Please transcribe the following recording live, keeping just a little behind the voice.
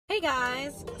Hey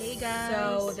guys. Hey guys.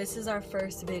 So this is our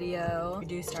first video.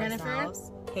 Introduce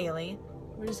ourselves. Haley.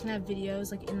 We're just gonna have videos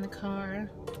like in the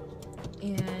car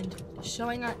and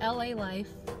showing our LA life,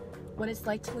 what it's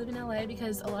like to live in LA,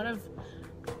 because a lot of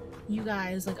you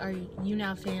guys, like our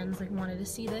YouNow fans, like wanted to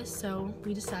see this, so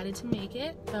we decided to make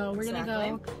it. So we're gonna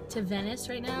go to Venice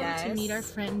right now to meet our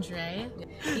friend Dre.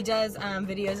 He does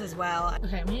videos as well.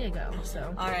 Okay, we need to go.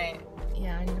 So. All right.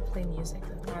 Yeah, I need to play music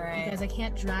though. All right. Because I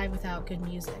can't drive without good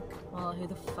music. Well, who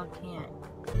the fuck can't?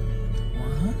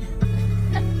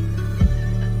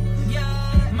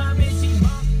 Yeah, my bitch,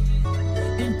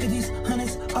 into these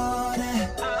hundreds, all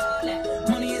that.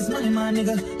 Money is money, my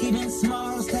nigga. Even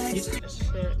small stacks.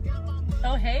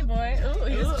 Oh, hey boy. Ooh,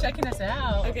 he was checking us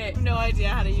out. Okay, no idea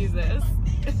how to use this.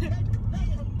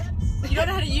 You don't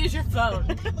know how to use your phone.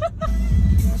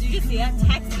 Did you see it?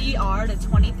 Text ER to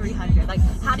 2300. Like,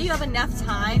 how do you have enough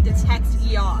time to text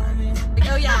ER?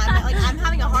 Like, oh yeah, I'm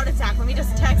having a heart attack. Let me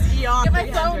just text ER. Get my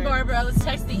phone, Barbara. Let's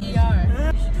text the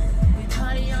ER.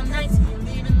 Party all night,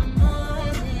 leave in the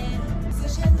morning.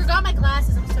 I forgot my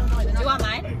glasses. I'm so annoyed. Do you want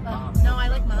mine? No, I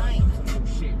like mine.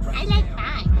 I like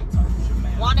mine.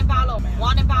 Juan and Paolo.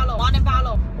 Juan and Paolo. Juan and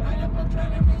Paolo.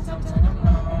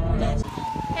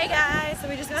 Hey guys, so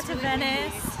we just got to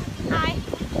Venice. Hi.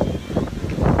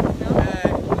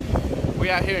 Hey. We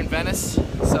out here in Venice,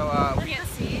 so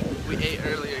we ate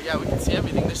earlier. Yeah, we can see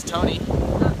everything. There's Tony,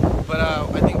 but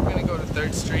I think we're gonna go to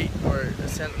 3rd Street or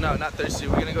no, not 3rd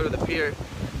Street. We're gonna go to the pier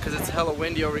because it's hella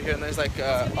windy over here, and there's like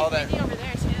all that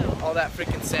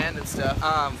freaking sand and stuff.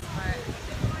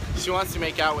 She wants to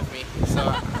make out with me,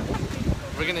 so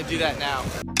we're gonna do that now.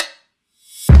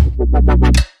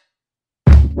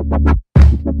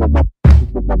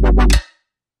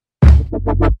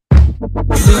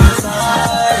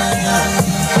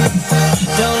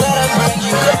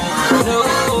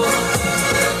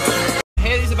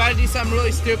 Haley's about to do something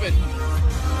really stupid.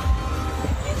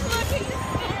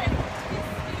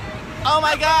 Oh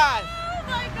my god!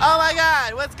 Oh my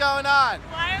god! What's going on?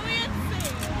 Why are we insane?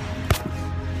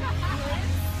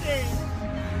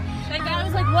 That guy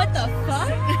was like, what the fuck?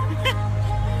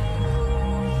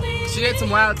 She did some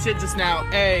wild shit just now.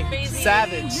 Hey,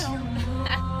 savage.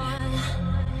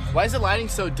 Why is the lighting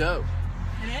so dope?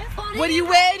 What are you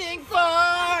waiting for?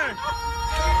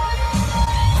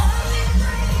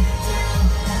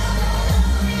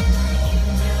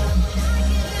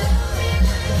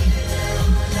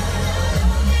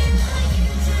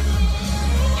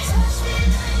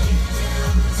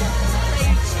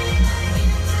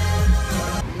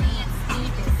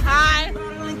 Hi.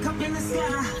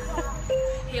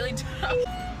 Haley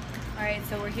Alright,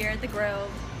 so we're here at the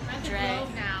Grove. Dre.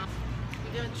 now.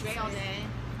 We're doing Dre all day.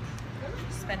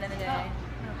 Spending the day.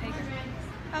 Oh, hey girl.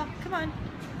 Oh, come on.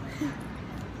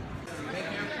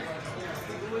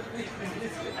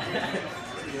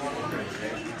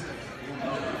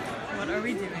 What are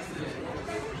we doing?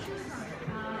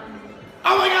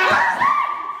 Oh my god!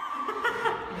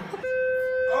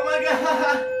 Oh my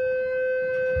god!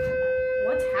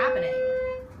 What's happening?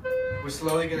 We're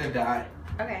slowly gonna die.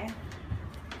 Okay.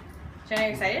 Jenny, are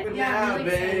you excited? Yeah, really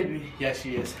baby. Yeah,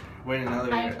 she is. We're in an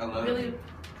elevator alone. Really,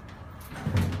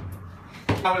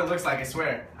 That's what it looks like, I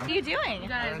swear. What are you doing? you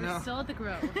guys, don't know. we're still at the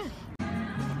Grove.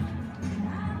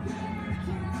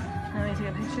 Let me take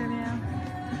a picture of you.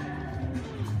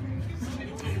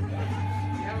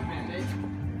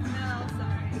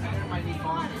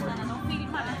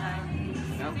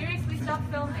 No? Seriously, stop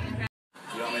filming.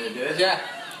 You want me to do it? Yeah.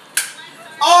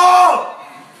 Oh!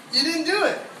 You didn't do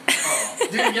it! Oh.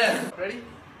 Do it again. Ready?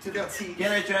 Get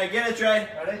it, Trey. Get it, Trey.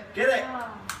 Ready? Get it.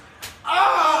 Oh!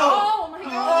 Oh my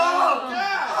Oh!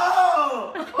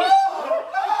 God!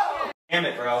 Oh! Damn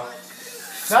it, bro.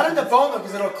 Not in the phone though,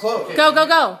 because it'll close. Okay. Go, go,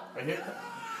 go. Right here?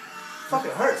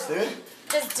 Fucking hurts, dude.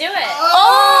 Just do it.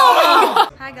 Oh!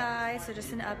 Hi guys, so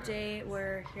just an update.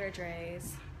 We're here at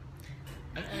Dre's.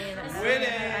 I don't Winning.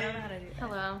 know how to do it.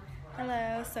 Hello.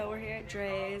 Hello, so we're here at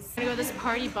Dre's. We're gonna go to this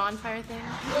party bonfire thing.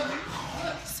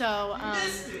 So,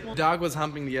 The dog was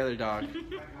humping the other dog.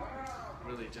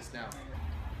 Really, just now.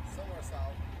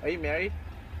 Are you married?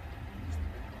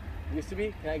 Used to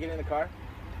be? Can I get in the car?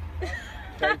 Can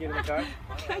I get in the car?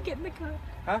 Can I get in the car?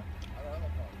 Huh?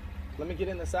 Let me get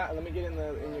in the side. Let me get in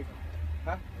your.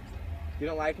 Huh? You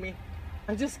don't like me?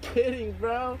 I'm just kidding,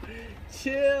 bro.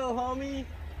 Chill, homie.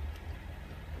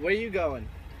 Where are you going?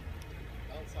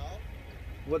 Down south.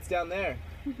 What's down there?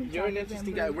 You're an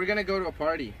interesting guy. We're gonna go to a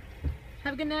party.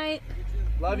 have a good night.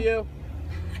 Love you.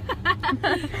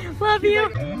 Love you.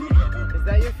 Is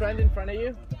that your friend in front of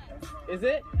you? Is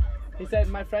it? He said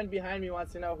my friend behind me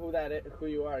wants to know who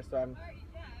you are, so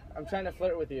I'm trying to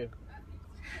flirt with you.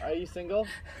 Are you single?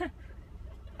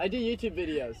 I do YouTube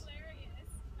videos.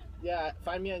 Yeah,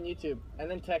 find me on YouTube and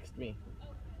then text me.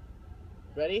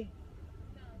 Ready?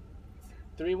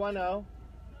 310.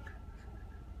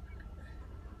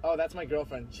 Oh, that's my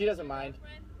girlfriend. She doesn't mind.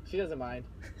 She doesn't mind.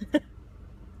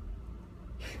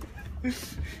 Me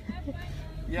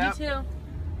Yeah. too.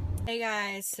 Hey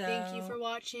guys, so Thank you for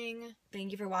watching.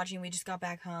 Thank you for watching. We just got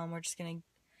back home. We're just gonna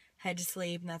head to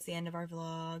sleep, and that's the end of our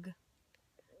vlog.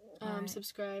 Alright.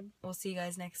 Subscribe. We'll see you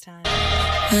guys next time.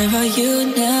 Where are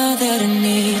you now that I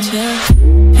need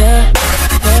you? Yeah.